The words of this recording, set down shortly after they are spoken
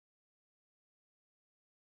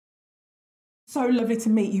So lovely to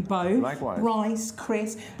meet you both. Likewise. Bryce,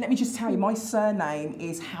 Chris. Let me just tell you, my surname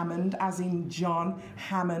is Hammond, as in John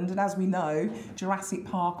Hammond. And as we know, Jurassic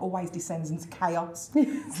Park always descends into chaos,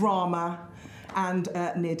 drama, and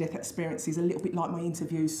near-death experiences, a little bit like my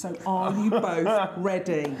interviews. So are you both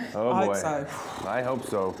ready? Oh, I boy. hope so. I hope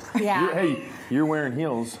so. Yeah. Hey, you're wearing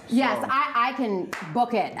heels. Yes, so. I can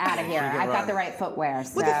book it out of here. I've got run. the right footwear.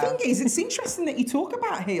 So. Well, the thing is, it's interesting that you talk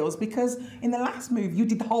about heels because in the last movie, you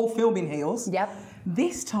did the whole film in heels. Yep.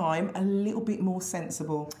 This time, a little bit more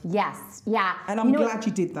sensible. Yes, yeah. And I'm glad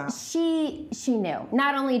you did that. She knew.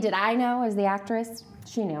 Not only did I know as the actress,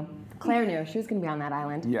 she knew. Claire knew she was going to be on that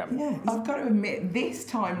island. Yeah. Yeah, I've got to admit, this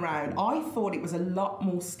time round, I thought it was a lot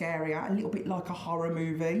more scarier, a little bit like a horror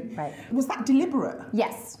movie. Right. Was that deliberate?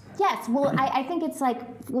 Yes. Yes, well, I think it's like,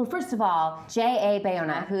 well, first of all, J.A.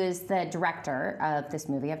 Bayona, who is the director of this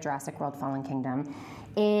movie, of Jurassic World Fallen Kingdom,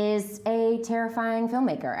 is a terrifying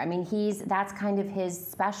filmmaker. I mean, that's kind of his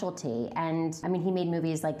specialty. And I mean, he made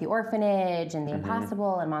movies like The Orphanage and The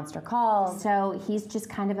Impossible and Monster Calls. So he's just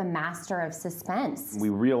kind of a master of suspense. We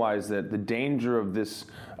realize that the danger of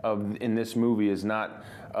in this movie is not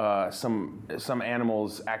some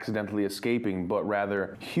animals accidentally escaping, but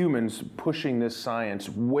rather humans pushing this science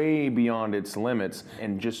way beyond its limits,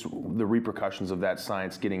 and just the repercussions of that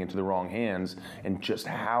science getting into the wrong hands, and just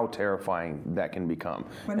how terrifying that can become.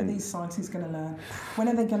 When are these scientists going to learn? When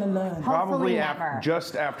are they going to learn? Probably never.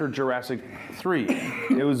 Just after Jurassic 3.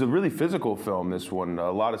 It was a really physical film, this one. A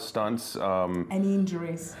lot of stunts. Any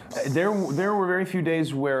injuries? There were very few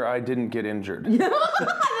days where I didn't get injured.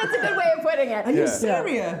 That's a good way of putting it. Are you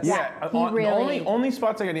serious? Yeah, really... the only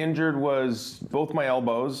spots I got injured was both my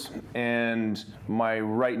elbows and my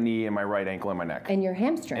right knee and my right ankle and my neck. And your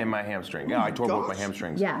hamstring. And my hamstring. Yeah, I tore both my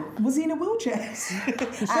hamstrings. Yeah. Was he in a wheelchair? And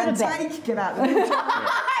get out of the wheelchair.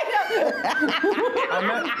 I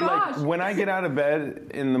meant, like, when I get out of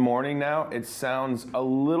bed in the morning now, it sounds a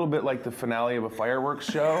little bit like the finale of a fireworks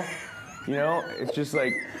show. You know, it's just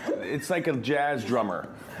like, it's like a jazz drummer.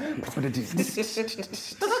 I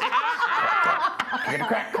don't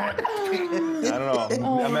know.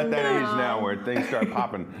 I'm at that age now where things start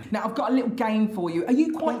popping. Now, I've got a little game for you. Are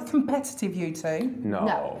you quite competitive, you two?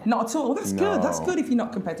 No. Not at all. Well, that's good. That's good if you're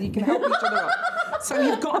not competitive. You can help each other up. So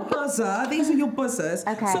you've got a buzzer. These are your buzzers.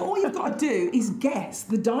 Okay. So all you've got to do is guess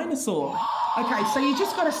the dinosaur. Okay, so you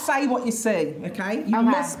just got to say what you see, okay? You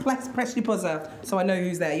must press your buzzer so I know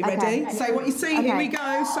who's there. You ready? Say what you see. Okay. Here we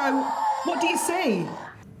go. So what do you see?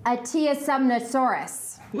 A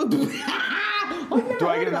Tiasumnosaurus. I've never Do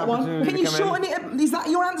I heard get of an that one. opportunity Can to you come shorten it? Is that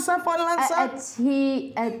your answer? Final answer? A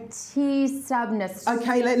T-subnosaurus.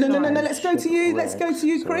 Okay, no. Let's go to you. Let's go to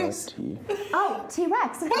you, Chris. Oh,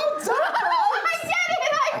 T-Rex. Well done, I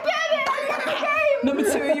get it. Number 2,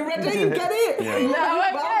 are you ready? You get it?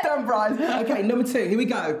 Yeah. Well done, Bryce. Okay, number 2, here we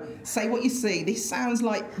go. Say what you see. This sounds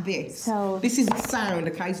like this. So- this is sound,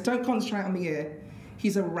 okay? So don't concentrate on the ear.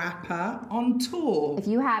 He's a rapper on tour. If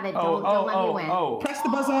you have it, don't let me win. Press the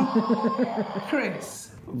buzzer. Chris.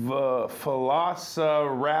 The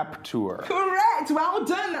Velociraptor. Correct. Well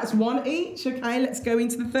done. That's 1 each. Okay, let's go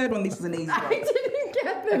into the third one. This is an easy one. I didn't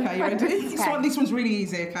get this. Okay, you ready? This one's really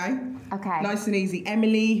easy, okay? Okay. Nice and easy.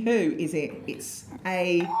 Emily, who is it? It's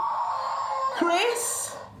a...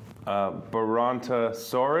 Chris?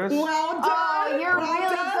 Barontosaurus. Well done. Oh, you're well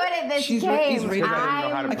really done. good at this He's game. really I don't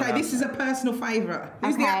know how to Okay, pronounce this is a personal favourite.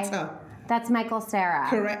 Who's the actor? That's Michael Cera.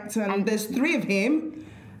 Correct. And there's 3 of him.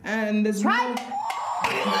 And there's Try.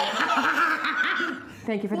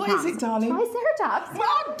 Thank you for the What prompts. is it, darling? Triceratops.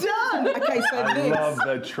 Well done. Okay, so I this love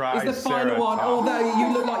the is Triceratops. the final one. Although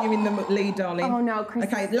you look like you're in the lead, darling. Oh no, Chris.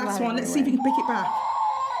 Okay, is last one. Let's see if you can pick it back.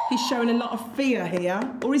 He's showing a lot of fear here,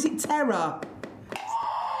 or is it terror?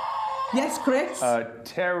 Yes, Chris.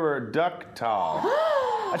 Pterodactyl.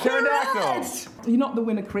 A pterodactyl. Correct. You're not the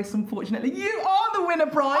winner, Chris. Unfortunately, you are the winner,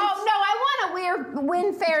 Bryce. Oh no, I want to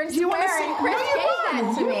win fair and Do you want to square, see? and Chris gave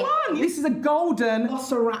that to You me. won. This is a golden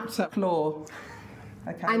Velociraptor claw.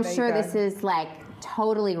 Okay, I'm there you sure go. this is like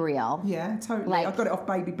totally real. Yeah, totally. Like- I got it off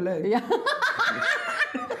Baby Blue. Yeah.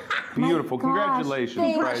 Beautiful. Gosh, Congratulations,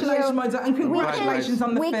 thank Bryce. Congratulations, my darling, and congratulations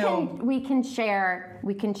on the we film. we can share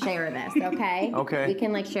this, okay? Okay. We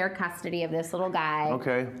can like share custody of this little guy.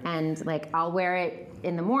 Okay. And like I'll wear it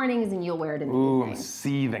in the mornings and you'll wear it in the Ooh, I'm evenings.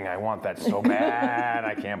 seething. I want that so bad.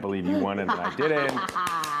 I can't believe you won it and I didn't.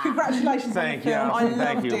 Congratulations Thank on the film. you. I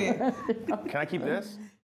Thank loved you. it. Can I keep this?